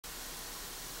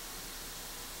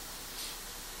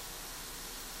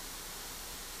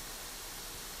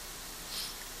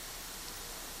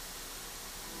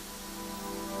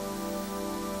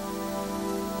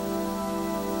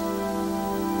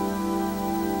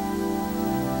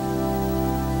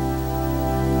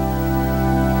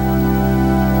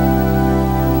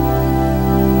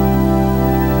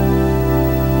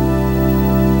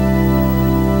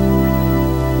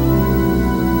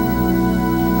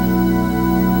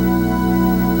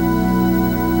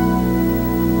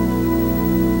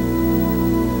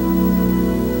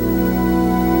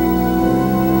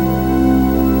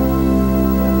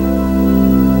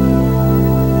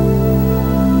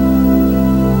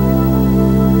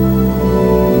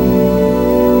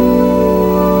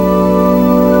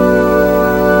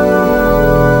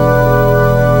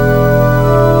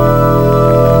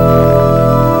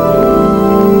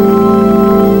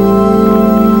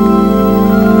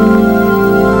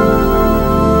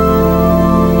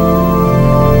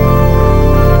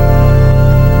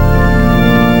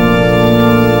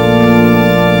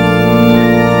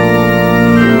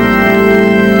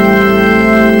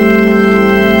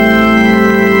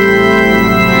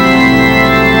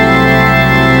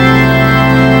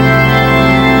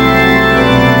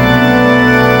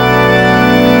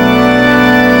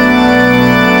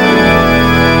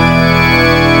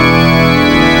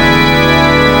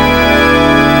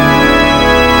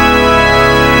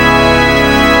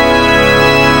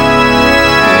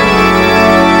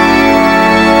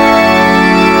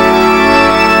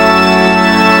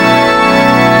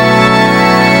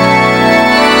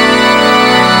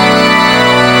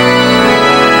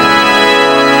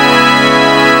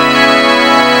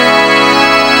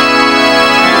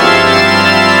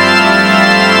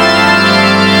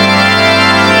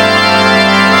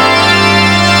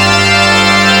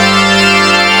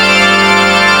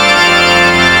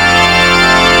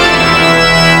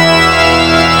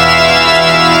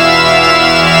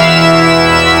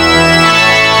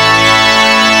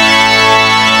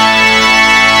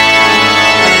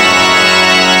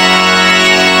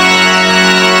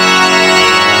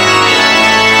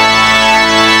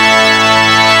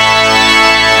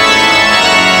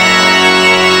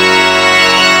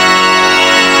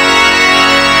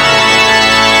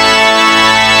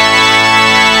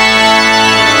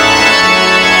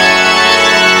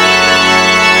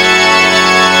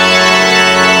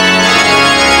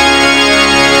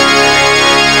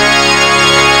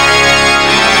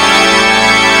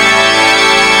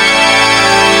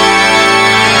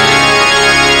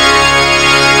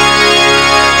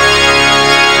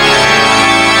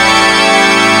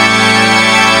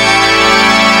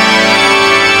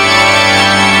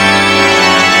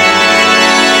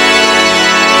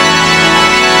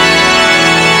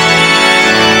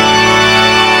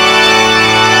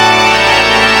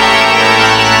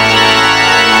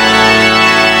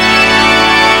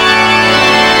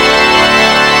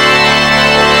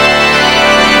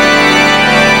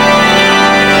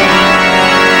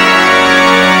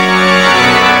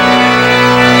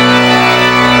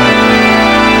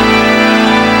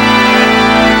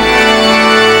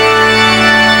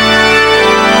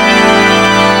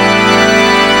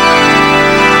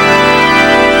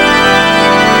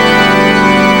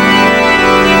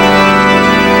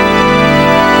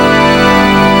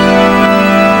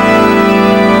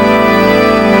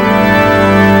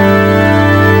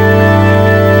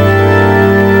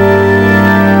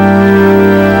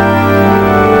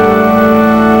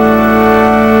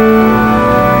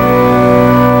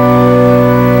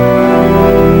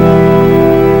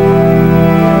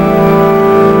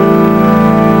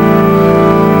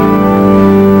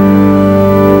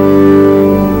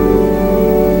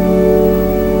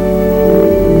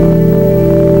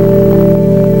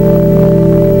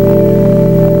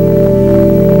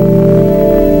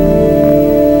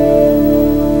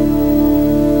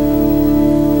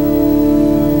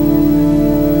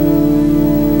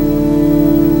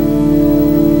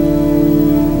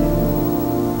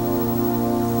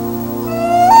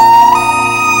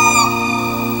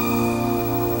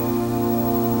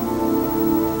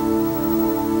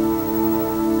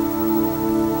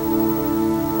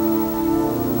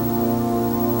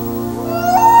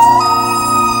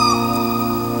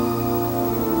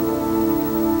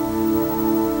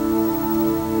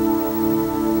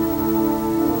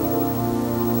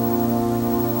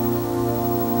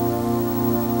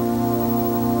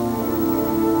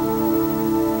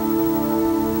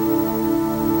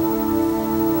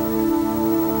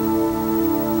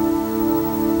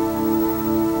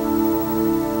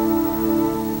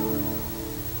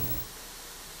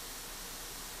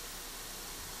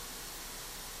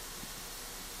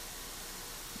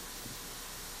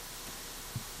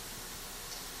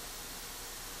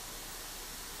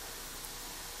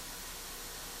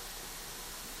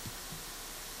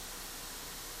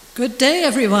Good day,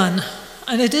 everyone.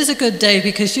 And it is a good day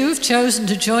because you've chosen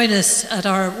to join us at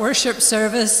our worship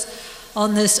service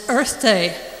on this Earth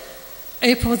Day,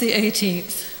 April the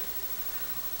 18th.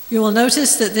 You will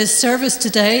notice that this service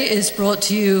today is brought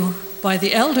to you by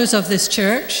the elders of this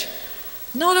church,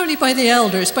 not only by the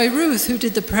elders, by Ruth, who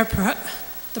did the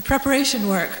preparation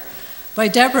work, by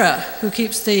Deborah, who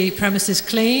keeps the premises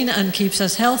clean and keeps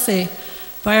us healthy,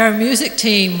 by our music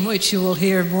team, which you will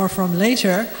hear more from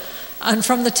later, and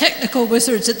from the technical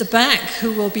wizards at the back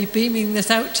who will be beaming this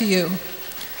out to you.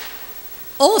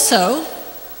 Also,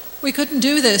 we couldn't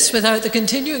do this without the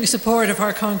continuing support of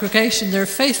our congregation, their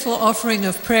faithful offering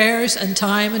of prayers and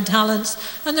time and talents,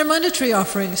 and their monetary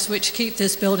offerings, which keep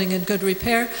this building in good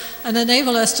repair and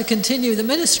enable us to continue the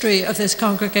ministry of this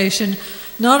congregation,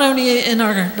 not only in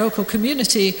our local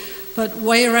community, but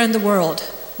way around the world.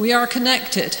 We are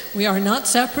connected. We are not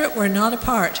separate. We're not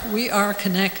apart. We are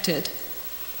connected.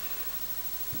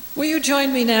 Will you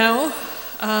join me now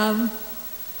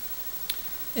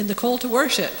in the call to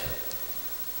worship,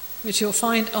 which you'll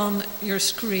find on your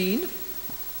screen.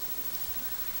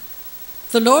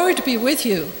 The Lord be with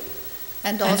you.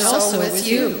 And also with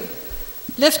you.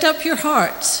 Lift up your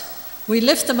hearts. We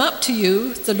lift them up to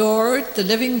you. The Lord, the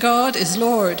living God, is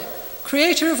Lord,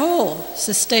 creator of all,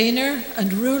 sustainer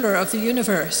and ruler of the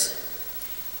universe.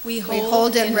 We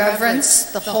hold in reverence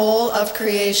the whole of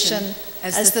creation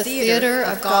as the theater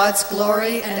of God's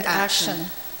glory and action.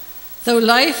 Though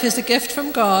life is a gift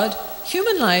from God,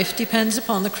 human life depends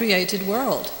upon the created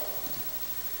world.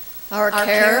 Our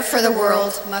care for the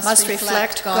world must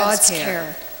reflect God's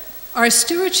care. Our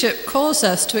stewardship calls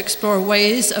us to explore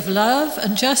ways of love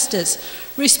and justice,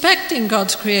 respecting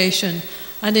God's creation,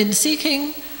 and in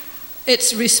seeking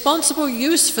its responsible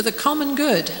use for the common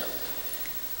good.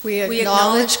 We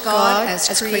acknowledge God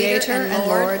as Creator and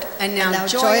Lord, and now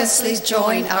joyously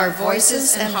join our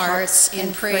voices and hearts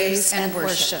in praise and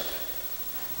worship.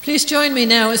 Please join me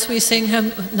now as we sing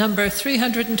hymn number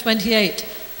 328.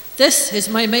 This is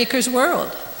my Maker's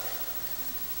world.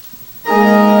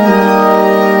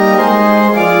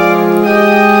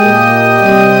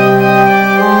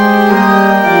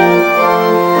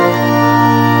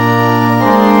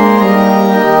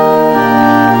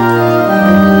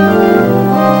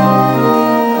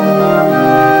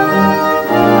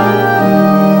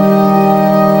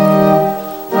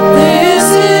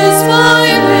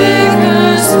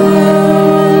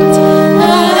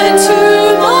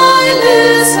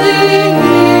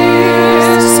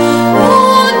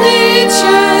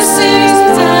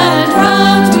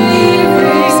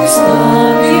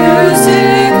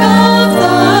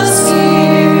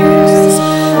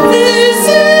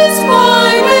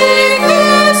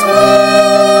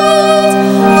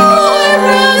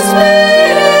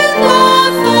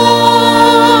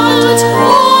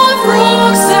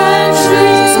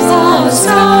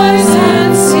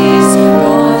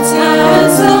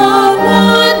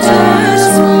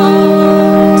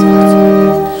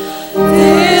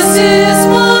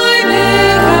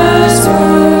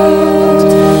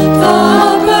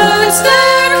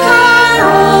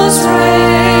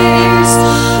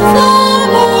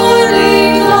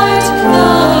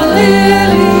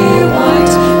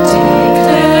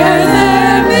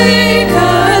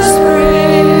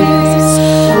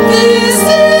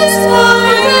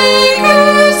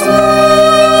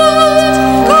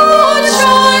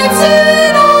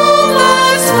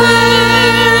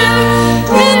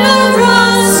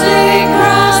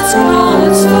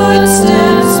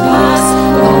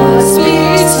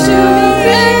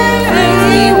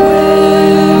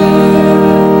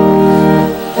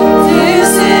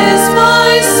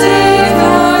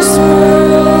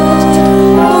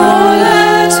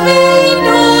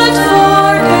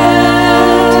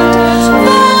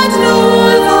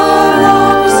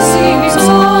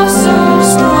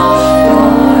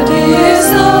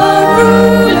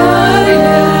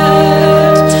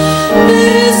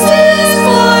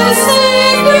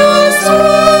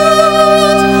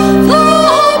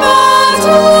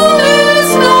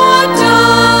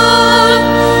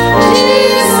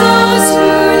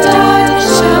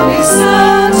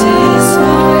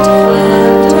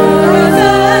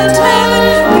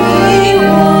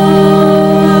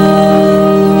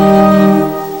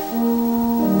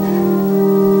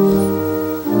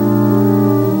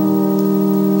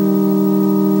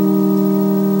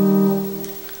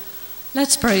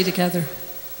 Let's pray together.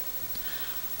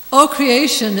 All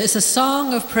creation is a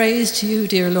song of praise to you,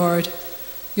 dear Lord.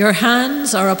 Your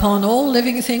hands are upon all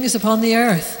living things upon the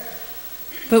earth.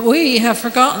 But we have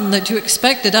forgotten that you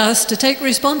expected us to take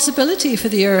responsibility for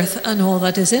the earth and all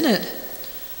that is in it.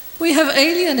 We have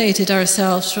alienated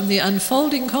ourselves from the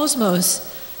unfolding cosmos,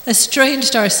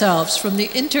 estranged ourselves from the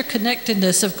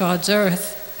interconnectedness of God's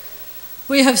earth.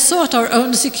 We have sought our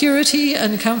own security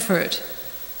and comfort.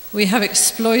 We have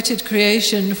exploited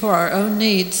creation for our own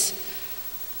needs.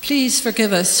 Please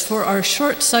forgive us for our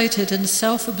short-sighted and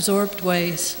self-absorbed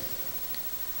ways.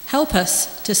 Help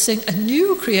us to sing a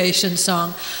new creation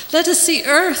song. Let us see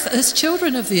earth as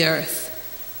children of the earth.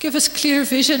 Give us clear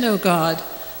vision, O God,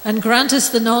 and grant us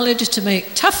the knowledge to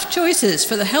make tough choices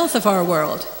for the health of our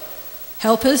world.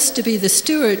 Help us to be the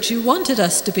stewards you wanted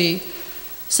us to be,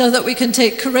 so that we can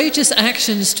take courageous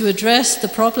actions to address the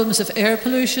problems of air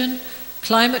pollution,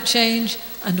 climate change,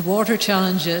 and water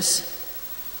challenges.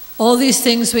 All these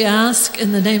things we ask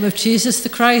in the name of Jesus the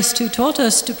Christ, who taught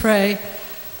us to pray,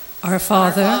 Our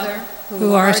Father,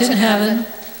 who art in heaven,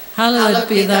 hallowed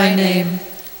be thy name.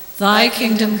 Thy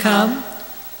kingdom come,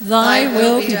 thy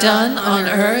will be done on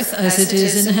earth as it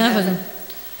is in heaven.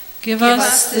 Give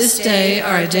us this day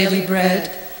our daily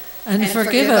bread, and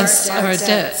forgive us our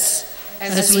debts,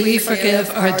 as we forgive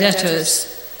our debtors.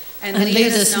 And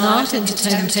lead us not into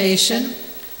temptation,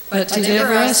 but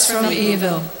deliver us from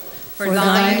evil. For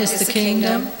thine is the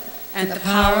kingdom, and the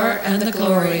power, and the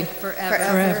glory,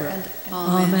 forever.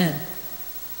 Amen.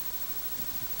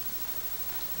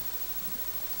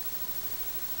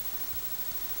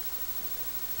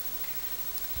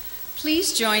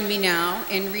 Please join me now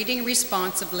in reading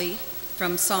responsively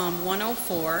from Psalm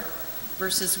 104,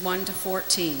 verses 1 to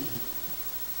 14.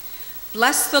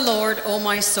 Bless the Lord, O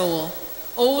my soul.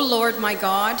 O Lord my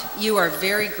God, you are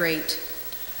very great.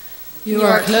 You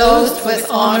are clothed with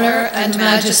honor and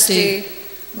majesty,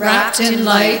 wrapped in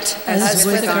light as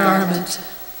with a garment.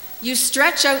 You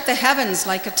stretch out the heavens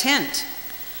like a tent.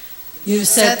 You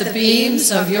set the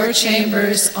beams of your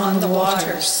chambers on the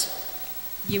waters.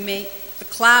 You make the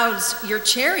clouds your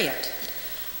chariot.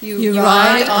 You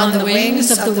ride on the wings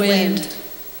of the wind.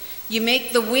 You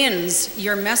make the winds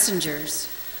your messengers.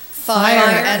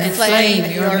 Fire and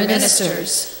flame your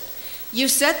ministers. You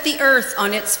set the earth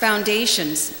on its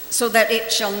foundations so that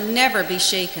it shall never be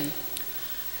shaken.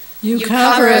 You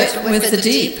cover it with the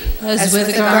deep as with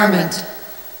a garment.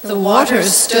 The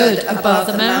waters stood above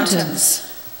the mountains.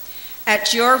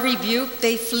 At your rebuke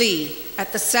they flee.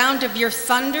 At the sound of your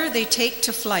thunder they take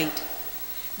to flight.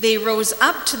 They rose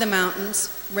up to the mountains,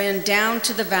 ran down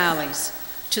to the valleys,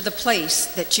 to the place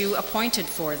that you appointed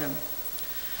for them.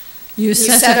 You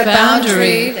set a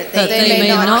boundary that they may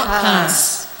not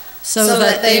pass, so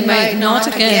that they might not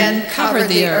again cover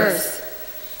the earth.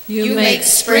 You make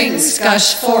springs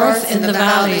gush forth in the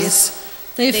valleys.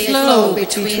 They flow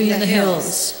between the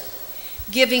hills.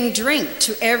 Giving drink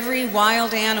to every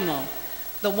wild animal.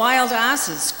 The wild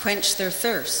asses quench their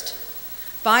thirst.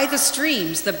 By the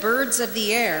streams, the birds of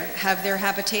the air have their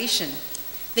habitation.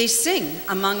 They sing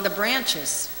among the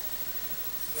branches.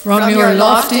 From your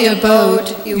lofty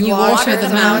abode, you water the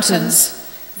mountains.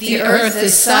 The earth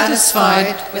is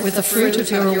satisfied with the fruit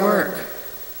of your work.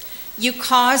 You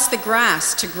cause the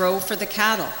grass to grow for the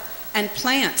cattle and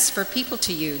plants for people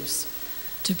to use.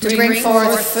 To bring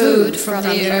forth food from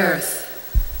the earth.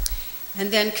 And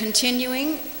then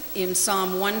continuing in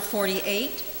Psalm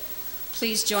 148,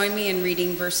 please join me in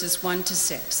reading verses 1 to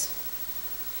 6.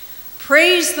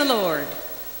 Praise the Lord.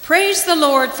 Praise the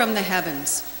Lord from the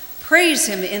heavens. Praise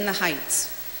him in the heights.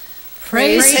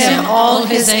 Praise him, all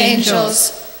his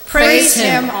angels. Praise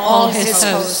him, all his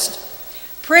host.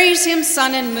 Praise him,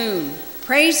 sun and moon.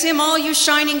 Praise him, all you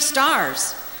shining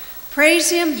stars. Praise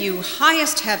him, you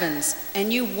highest heavens,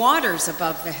 and you waters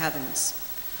above the heavens.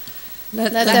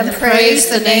 Let them praise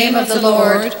the name of the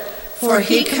Lord, for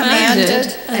he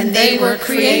commanded, and they were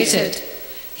created.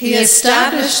 He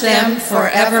established them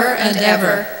forever and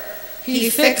ever. He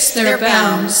fixed their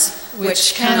bounds,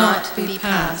 which cannot be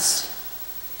passed.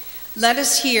 Let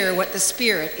us hear what the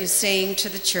Spirit is saying to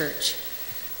the church.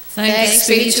 Thanks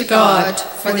be to God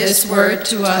for this word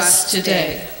to us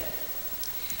today.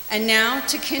 And now,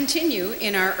 to continue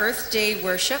in our Earth Day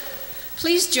worship,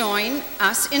 please join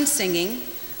us in singing,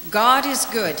 God is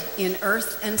Good in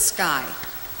Earth and Sky.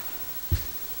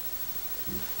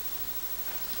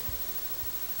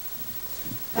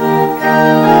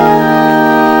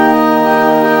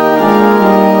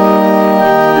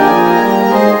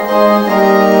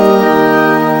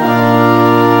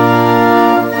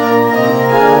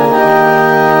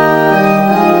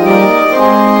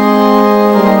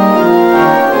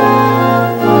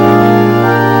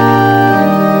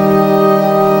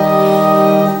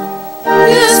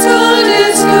 Yes, God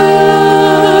is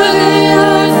good.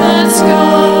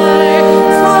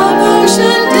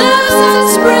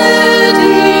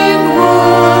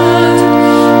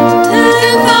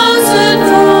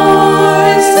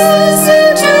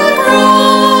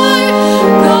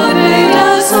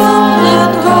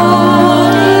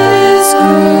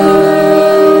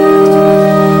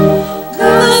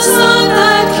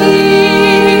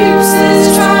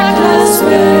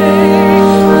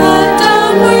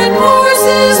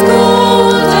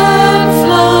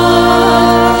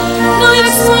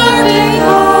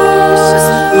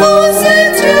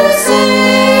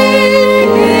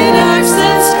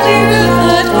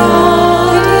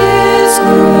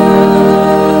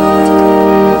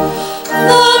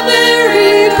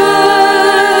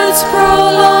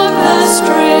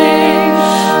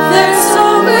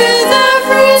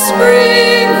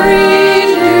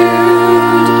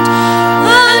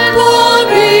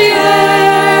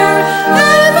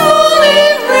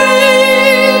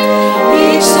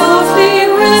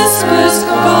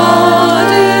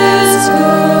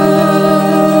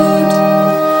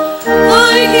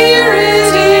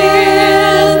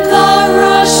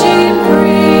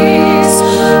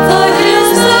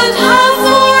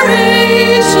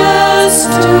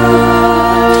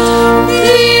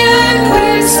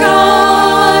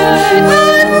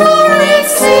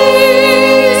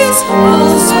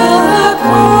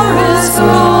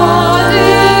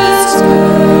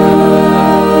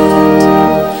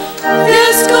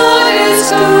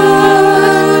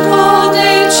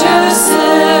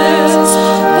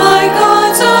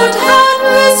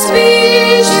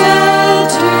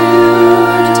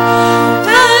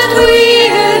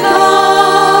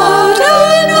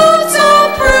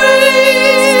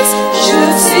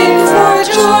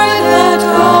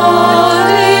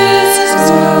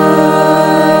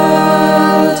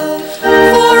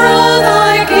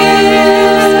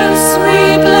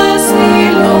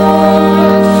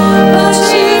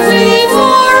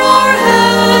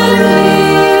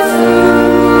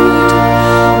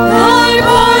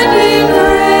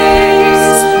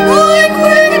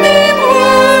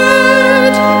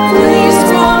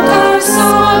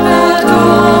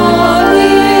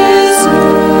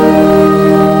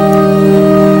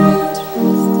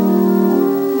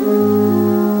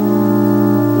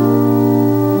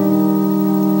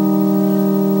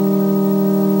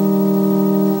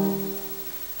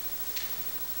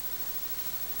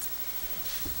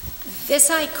 This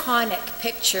iconic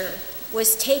picture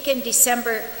was taken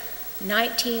December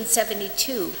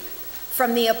 1972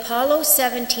 from the Apollo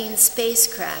 17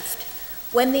 spacecraft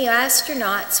when the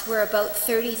astronauts were about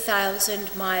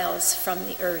 30,000 miles from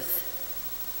the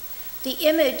Earth. The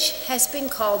image has been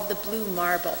called the blue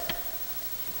marble.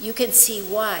 You can see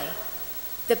why.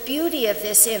 The beauty of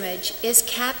this image is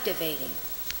captivating.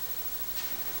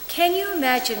 Can you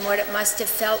imagine what it must have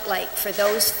felt like for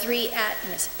those three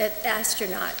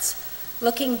astronauts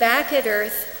looking back at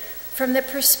Earth from the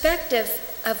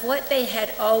perspective of what they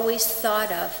had always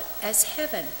thought of as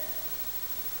heaven?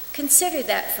 Consider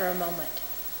that for a moment.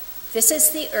 This is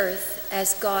the Earth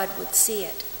as God would see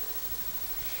it.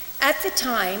 At the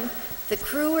time, the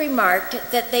crew remarked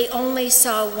that they only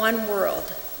saw one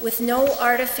world, with no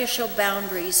artificial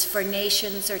boundaries for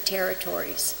nations or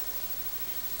territories.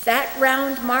 That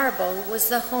round marble was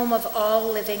the home of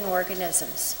all living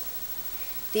organisms.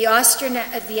 The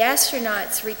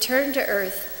astronauts returned to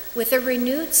Earth with a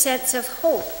renewed sense of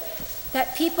hope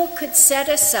that people could set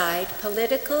aside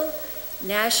political,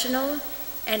 national,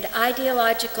 and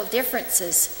ideological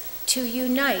differences to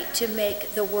unite to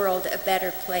make the world a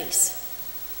better place.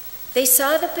 They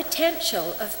saw the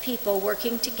potential of people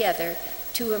working together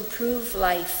to improve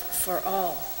life for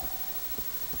all.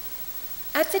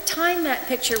 At the time that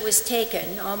picture was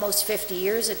taken, almost 50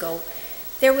 years ago,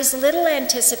 there was little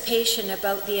anticipation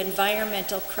about the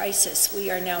environmental crisis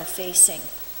we are now facing.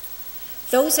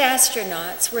 Those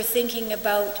astronauts were thinking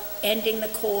about ending the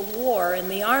Cold War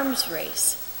and the arms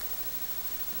race.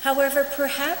 However,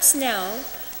 perhaps now,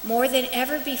 more than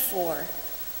ever before,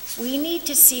 we need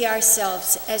to see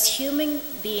ourselves as human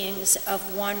beings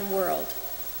of one world,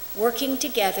 working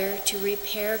together to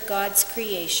repair God's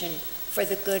creation for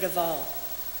the good of all.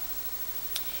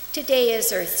 Today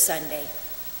is Earth Sunday,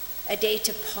 a day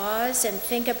to pause and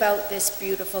think about this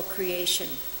beautiful creation.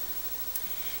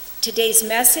 Today's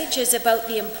message is about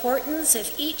the importance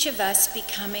of each of us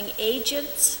becoming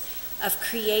agents of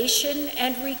creation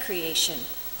and recreation.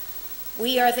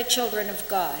 We are the children of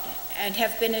God and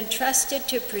have been entrusted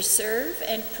to preserve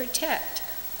and protect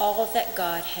all that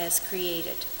God has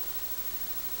created.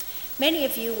 Many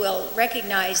of you will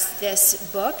recognize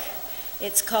this book.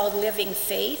 It's called Living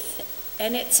Faith,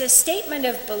 and it's a statement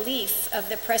of belief of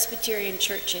the Presbyterian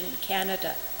Church in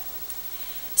Canada.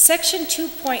 Section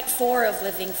 2.4 of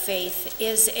Living Faith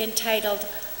is entitled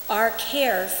Our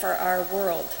Care for Our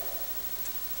World.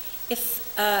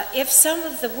 If some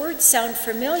of the words sound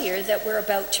familiar that we're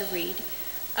about to read,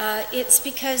 it's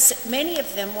because many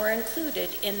of them were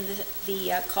included in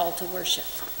the call to worship.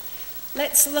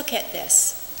 Let's look at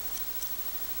this.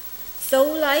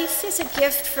 Though life is a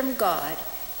gift from God,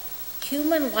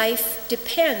 human life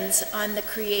depends on the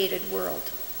created world.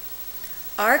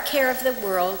 Our care of the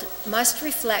world must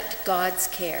reflect God's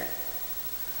care.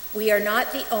 We are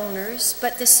not the owners,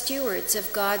 but the stewards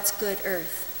of God's good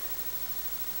earth.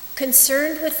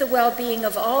 Concerned with the well-being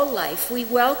of all life, we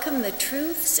welcome the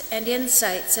truths and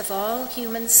insights of all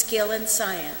human skill and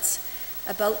science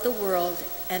about the world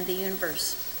and the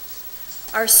universe.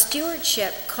 Our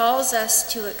stewardship calls us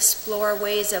to explore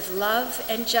ways of love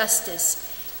and justice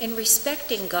in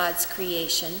respecting God's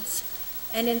creations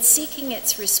and in seeking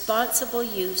its responsible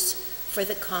use for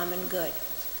the common good.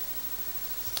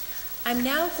 I'm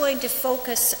now going to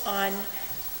focus on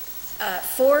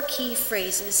 4 key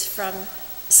phrases from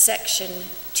section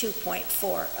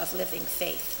 2.4 of Living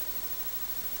Faith.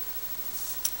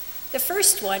 The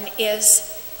first one is,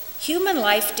 human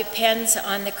life depends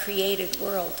on the created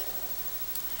world.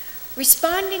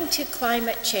 Responding to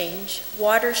climate change,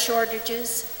 water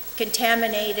shortages,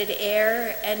 contaminated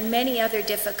air, and many other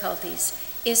difficulties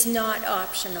is not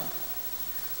optional.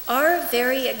 Our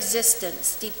very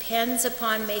existence depends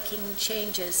upon making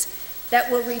changes that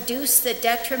will reduce the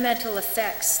detrimental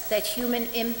effects that human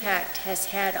impact has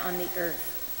had on the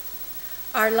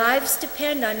earth. Our lives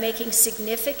depend on making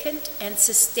significant and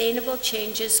sustainable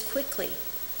changes quickly.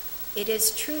 It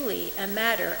is truly a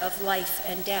matter of life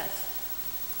and death.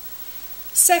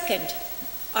 Second,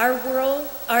 our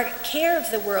care of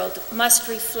the world must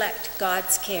reflect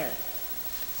God's care.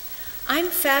 I'm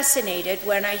fascinated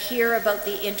when I hear about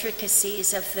the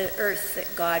intricacies of the earth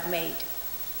that God made.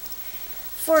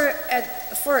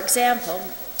 For example,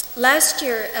 last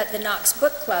year at the Knox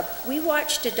Book Club, we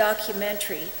watched a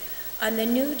documentary on the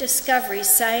new discoveries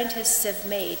scientists have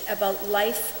made about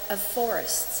life of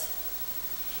forests.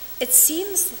 It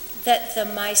seems that the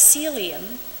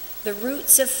mycelium, the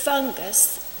roots of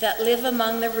fungus that live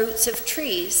among the roots of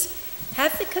trees,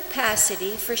 have the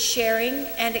capacity for sharing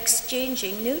and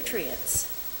exchanging nutrients.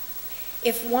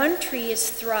 If one tree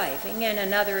is thriving and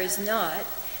another is not,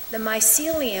 the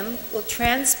mycelium will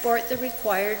transport the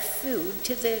required food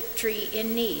to the tree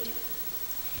in need.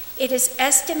 It is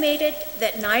estimated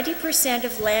that 90%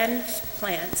 of land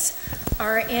plants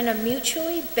are in a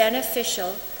mutually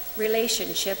beneficial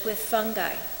relationship with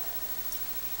fungi.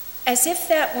 As if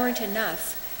that weren't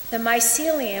enough, the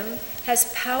mycelium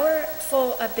has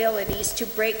powerful abilities to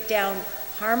break down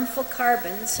harmful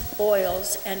carbons,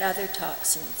 oils, and other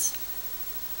toxins.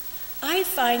 I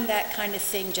find that kind of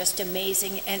thing just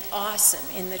amazing and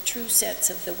awesome in the true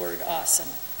sense of the word awesome.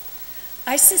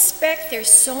 I suspect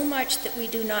there's so much that we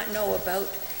do not know about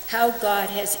how God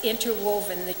has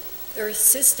interwoven the earth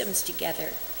systems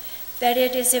together that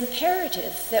it is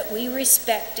imperative that we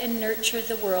respect and nurture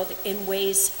the world in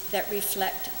ways that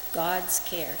reflect God's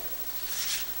care.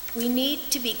 We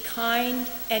need to be kind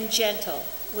and gentle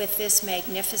with this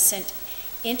magnificent,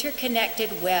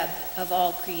 interconnected web of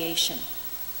all creation.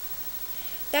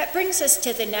 That brings us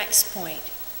to the next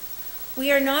point.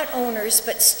 We are not owners,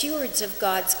 but stewards of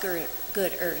God's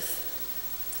good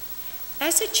earth.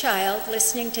 As a child,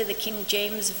 listening to the King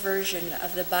James Version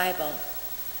of the Bible,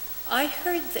 I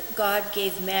heard that God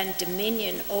gave man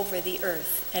dominion over the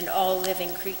earth and all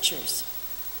living creatures.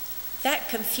 That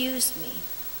confused me.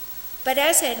 But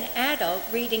as an adult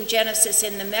reading Genesis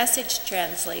in the Message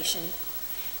translation,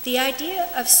 the idea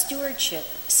of stewardship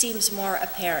seems more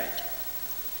apparent.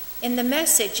 In the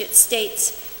Message, it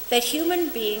states that human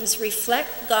beings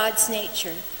reflect God's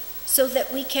nature so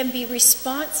that we can be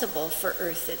responsible for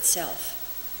earth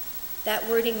itself. That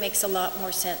wording makes a lot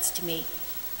more sense to me.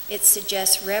 It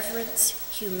suggests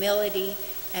reverence, humility,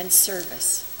 and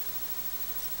service.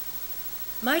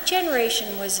 My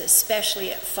generation was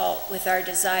especially at fault with our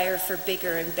desire for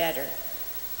bigger and better,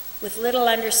 with little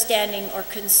understanding or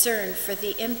concern for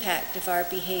the impact of our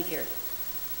behavior.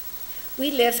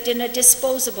 We lived in a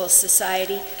disposable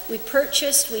society. We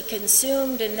purchased, we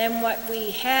consumed, and then what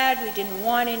we had, we didn't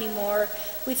want anymore.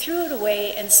 We threw it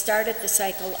away and started the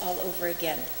cycle all over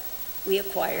again. We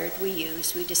acquired, we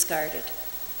used, we discarded.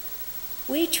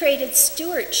 We traded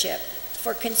stewardship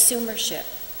for consumership.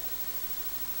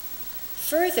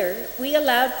 Further, we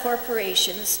allowed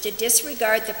corporations to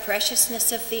disregard the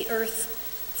preciousness of the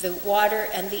earth, the water,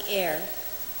 and the air,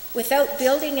 without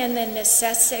building in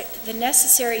the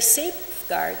necessary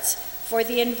safeguards for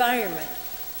the environment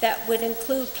that would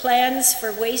include plans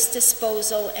for waste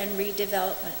disposal and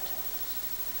redevelopment.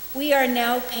 We are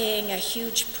now paying a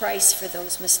huge price for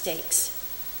those mistakes.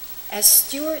 As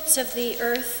stewards of the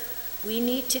earth, we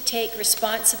need to take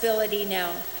responsibility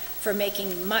now for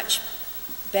making much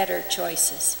better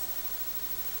choices.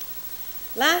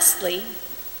 Lastly,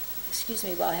 excuse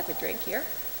me while I have a drink here.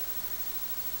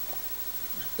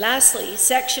 Lastly,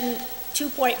 section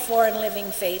 2.4 in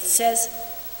Living Faith says,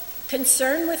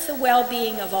 concerned with the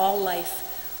well-being of all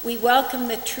life, we welcome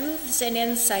the truths and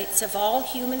insights of all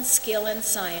human skill and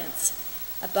science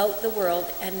about the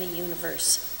world and the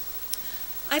universe.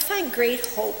 I find great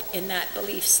hope in that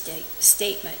belief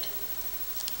statement.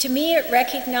 To me, it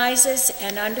recognizes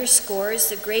and underscores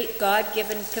the great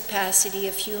God-given capacity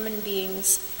of human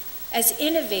beings as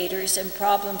innovators and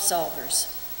problem solvers.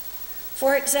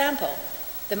 For example,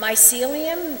 the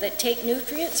mycelium that take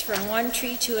nutrients from one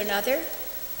tree to another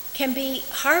can be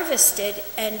harvested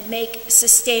and make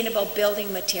sustainable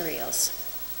building materials.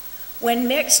 When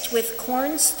mixed with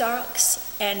corn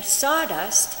stalks and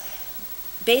sawdust,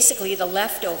 basically the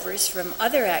leftovers from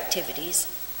other activities,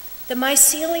 the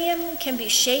mycelium can be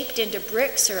shaped into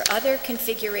bricks or other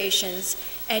configurations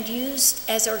and used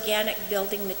as organic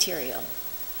building material.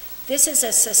 This is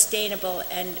a sustainable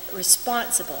and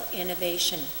responsible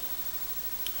innovation.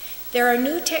 There are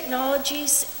new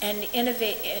technologies and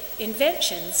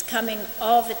inventions coming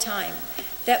all the time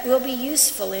that will be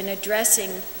useful in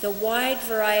addressing the wide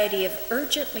variety of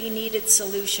urgently needed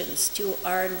solutions to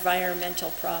our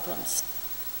environmental problems.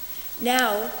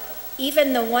 Now,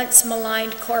 even the once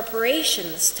maligned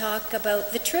corporations talk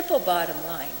about the triple bottom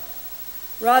line.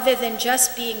 Rather than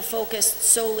just being focused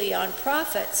solely on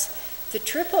profits, the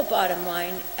triple bottom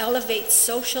line elevates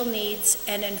social needs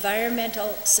and environmental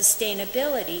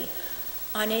sustainability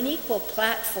on an equal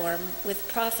platform with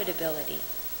profitability.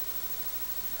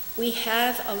 We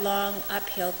have a long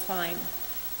uphill climb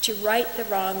to right the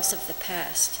wrongs of the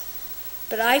past,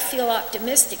 but I feel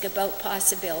optimistic about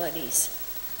possibilities.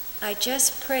 I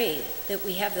just pray that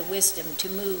we have the wisdom to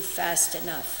move fast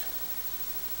enough.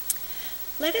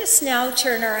 Let us now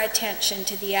turn our attention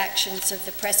to the actions of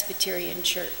the Presbyterian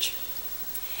Church.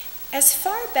 As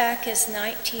far back as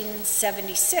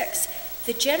 1976,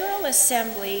 the General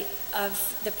Assembly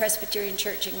of the Presbyterian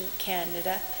Church in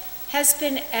Canada has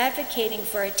been advocating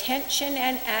for attention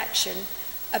and action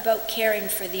about caring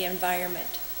for the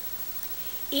environment.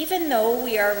 Even though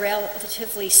we are a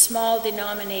relatively small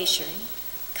denomination,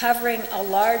 covering a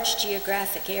large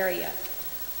geographic area,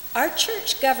 our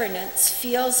church governance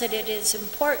feels that it is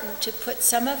important to put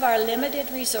some of our limited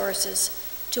resources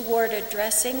toward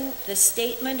addressing the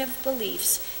statement of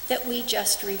beliefs that we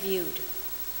just reviewed.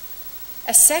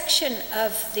 A section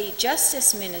of the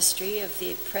Justice Ministry of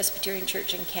the Presbyterian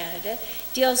Church in Canada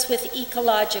deals with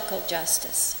ecological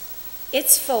justice.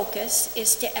 Its focus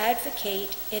is to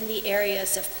advocate in the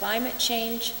areas of climate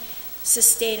change,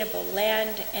 sustainable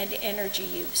land, and energy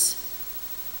use.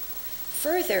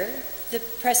 Further, the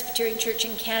Presbyterian Church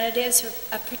in Canada is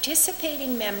a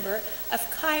participating member of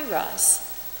Kairos,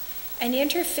 an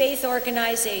interfaith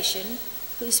organization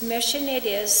whose mission it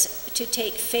is to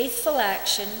take faithful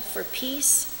action for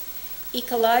peace,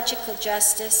 ecological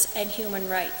justice, and human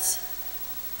rights.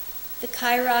 The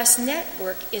Kairos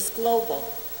network is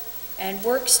global and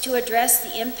works to address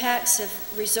the impacts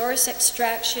of resource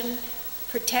extraction,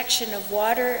 protection of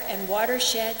water and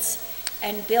watersheds,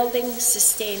 and building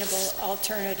sustainable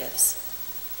alternatives.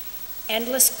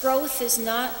 Endless growth is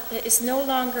no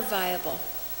longer viable.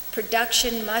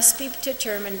 Production must be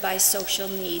determined by social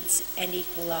needs and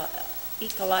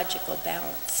ecological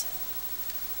balance.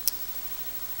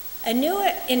 A new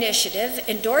initiative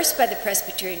endorsed by the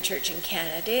Presbyterian Church in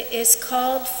Canada is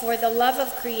called For the Love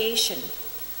of Creation.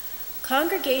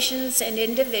 Congregations and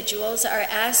individuals are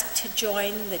asked to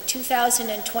join the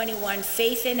 2021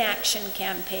 Faith in Action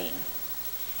campaign.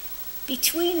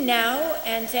 Between now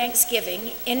and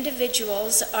Thanksgiving,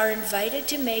 individuals are invited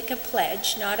to make a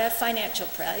pledge, not a financial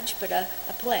pledge, but a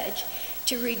pledge,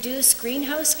 to reduce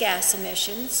greenhouse gas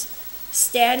emissions,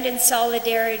 stand in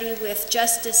solidarity with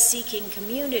justice-seeking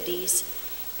communities,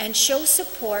 and show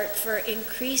support for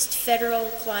increased federal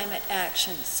climate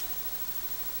actions.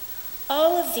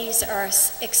 All of these are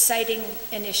exciting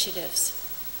initiatives.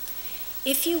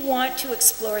 If you want to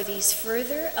explore these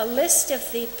further, a list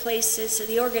of the places,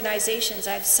 the organizations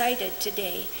I've cited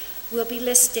today will be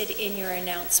listed in your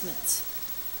announcements.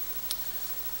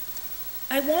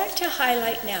 I want to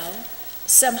highlight now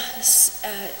some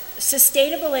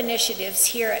sustainable initiatives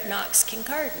here at Knox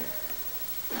Kincardine.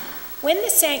 When the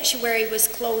sanctuary was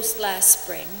closed last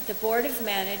spring, the Board of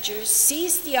Managers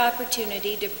seized the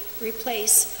opportunity to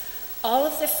replace all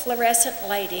of the fluorescent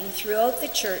lighting throughout the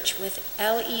church with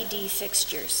LED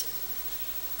fixtures.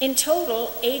 In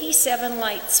total, 87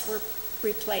 lights were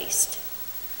replaced.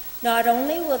 Not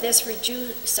only will this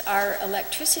reduce our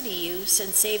electricity use and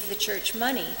save the church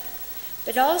money,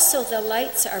 but also the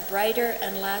lights are brighter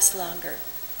and last longer.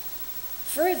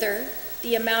 Further,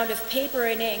 the amount of paper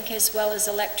and ink as well as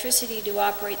electricity to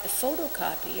operate the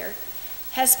photocopier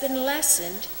has been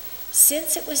lessened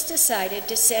since it was decided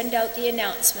to send out the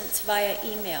announcements via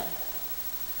email.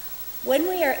 When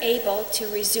we are able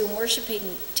to resume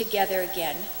worshiping together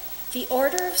again, the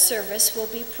order of service will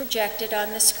be projected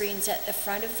on the screens at the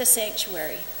front of the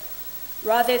sanctuary.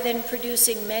 Rather than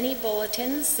producing many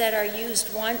bulletins that are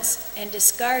used once and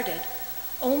discarded,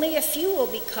 only a few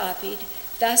will be copied,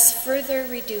 thus further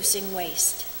reducing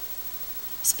waste.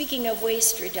 Speaking of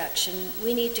waste reduction,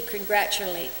 we need to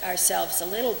congratulate ourselves a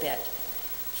little bit.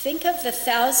 Think of the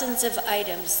thousands of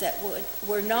items that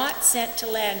were not sent to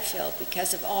landfill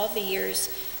because of all the years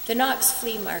the Knox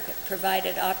Flea Market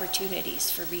provided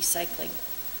opportunities for recycling.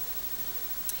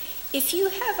 If you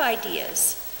have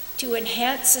ideas to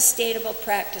enhance sustainable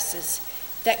practices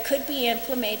that could be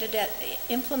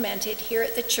implemented here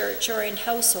at the church or in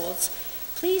households,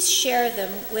 please share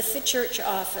them with the church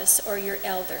office or your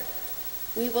elder.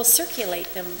 We will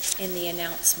circulate them in the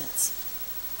announcements.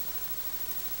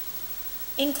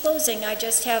 In closing, I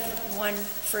just have one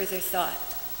further thought.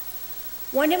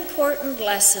 One important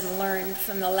lesson learned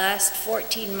from the last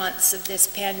 14 months of this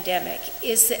pandemic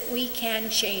is that we can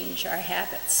change our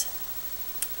habits.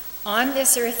 On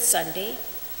this Earth Sunday,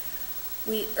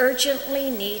 we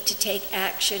urgently need to take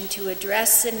action to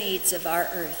address the needs of our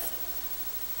Earth.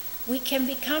 We can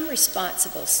become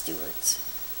responsible stewards.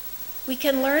 We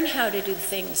can learn how to do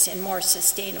things in more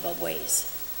sustainable ways.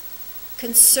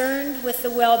 Concerned with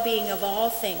the well-being of all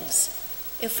things,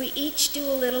 if we each do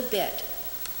a little bit,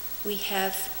 we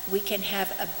can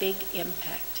have a big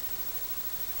impact.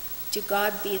 To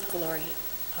God be the glory.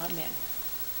 Amen.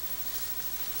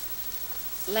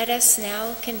 Let us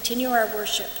now continue our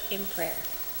worship in prayer.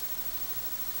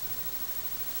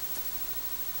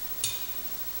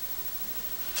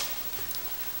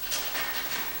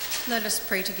 Let us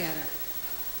pray together.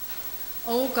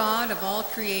 O God of all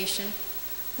creation,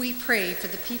 we pray for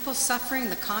the people suffering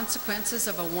the consequences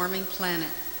of a warming planet.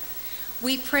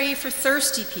 We pray for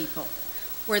thirsty people.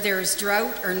 where there is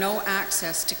drought or no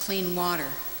access to clean water.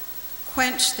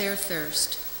 Quench their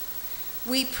thirst.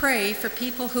 We pray for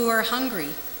people who are hungry,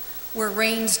 where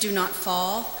rains do not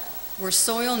fall, where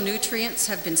soil nutrients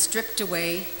have been stripped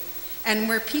away, and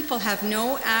where people have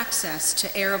no access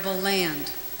to arable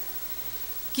land.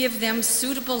 Give them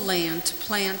suitable land to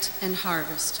plant and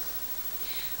harvest.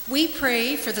 We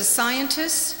pray for the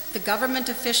scientists, the government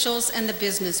officials, and the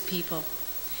business people.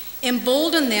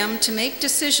 Embolden them to make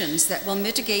decisions that will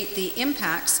mitigate the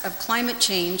impacts of climate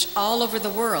change all over the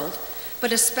world,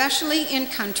 but especially in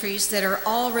countries that are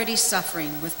already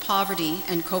suffering with poverty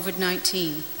and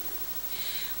COVID-19.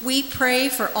 We pray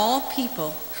for all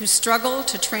people who struggle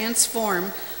to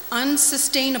transform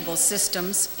unsustainable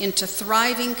systems into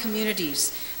thriving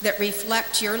communities that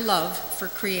reflect your love for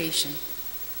creation.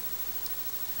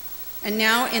 And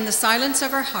now, in the silence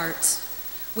of our hearts,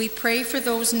 we pray for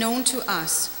those known to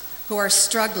us who are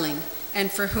struggling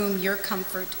and for whom your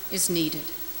comfort is needed.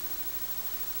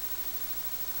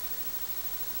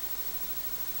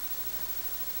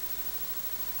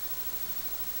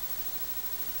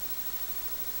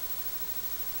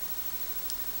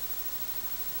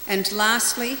 And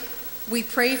lastly, we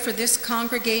pray for this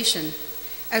congregation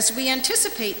as we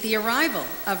anticipate the arrival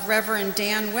of Reverend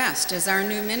Dan West as our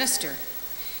new minister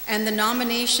and the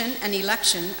nomination and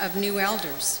election of new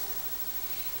elders.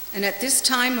 And at this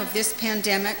time of this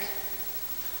pandemic,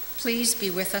 please be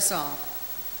with us all.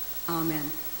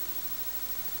 Amen.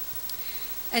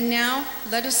 And now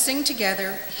let us sing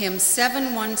together hymn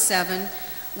 717,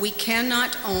 We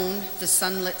Cannot Own the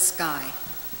Sunlit Sky.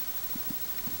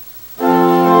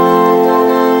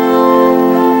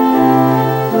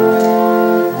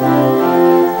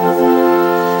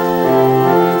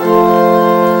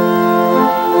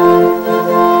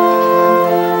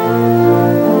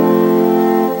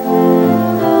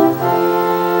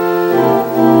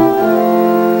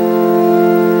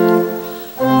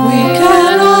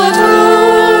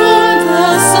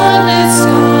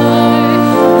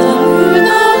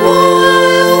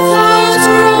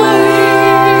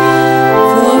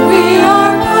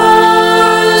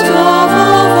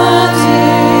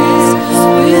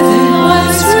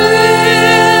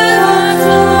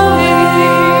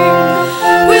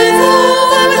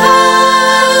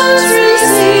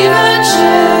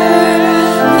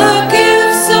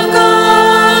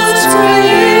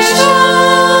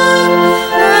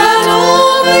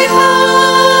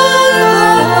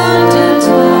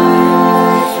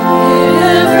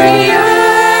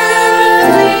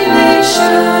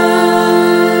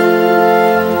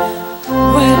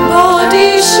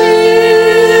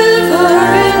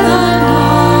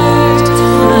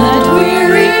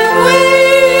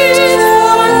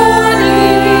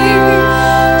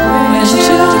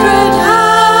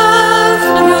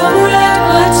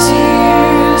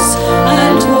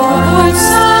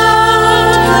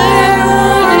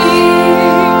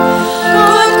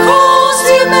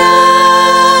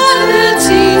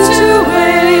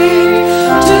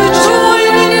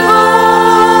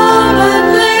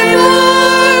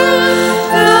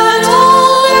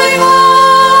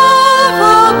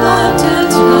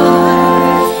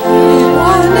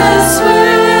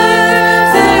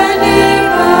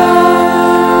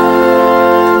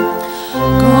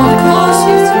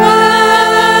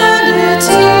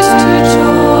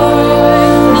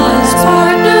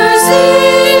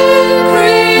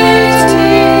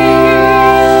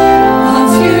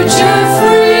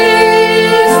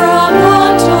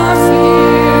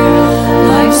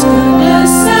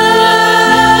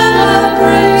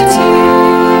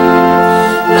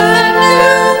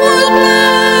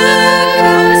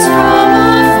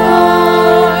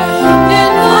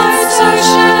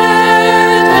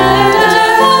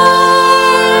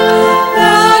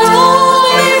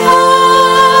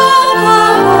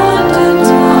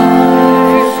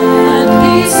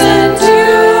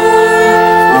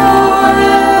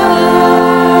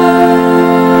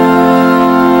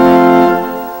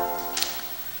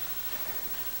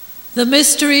 The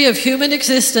mystery of human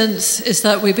existence is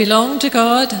that we belong to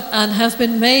God and have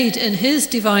been made in his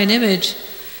divine image.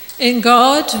 In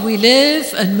God we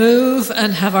live and move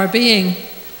and have our being.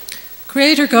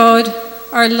 Creator God,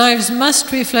 our lives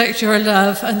must reflect your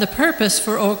love and the purpose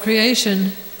for all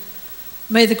creation.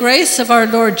 May the grace of our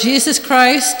Lord Jesus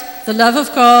Christ, the love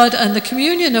of God, and the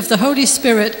communion of the Holy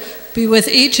Spirit be with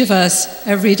each of us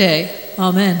every day.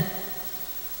 Amen.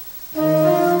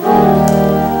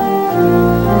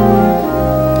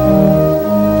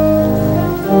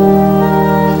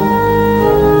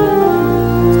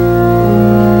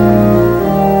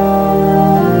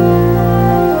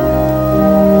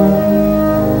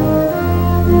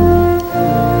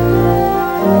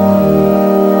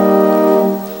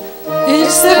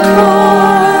 Praise the cross.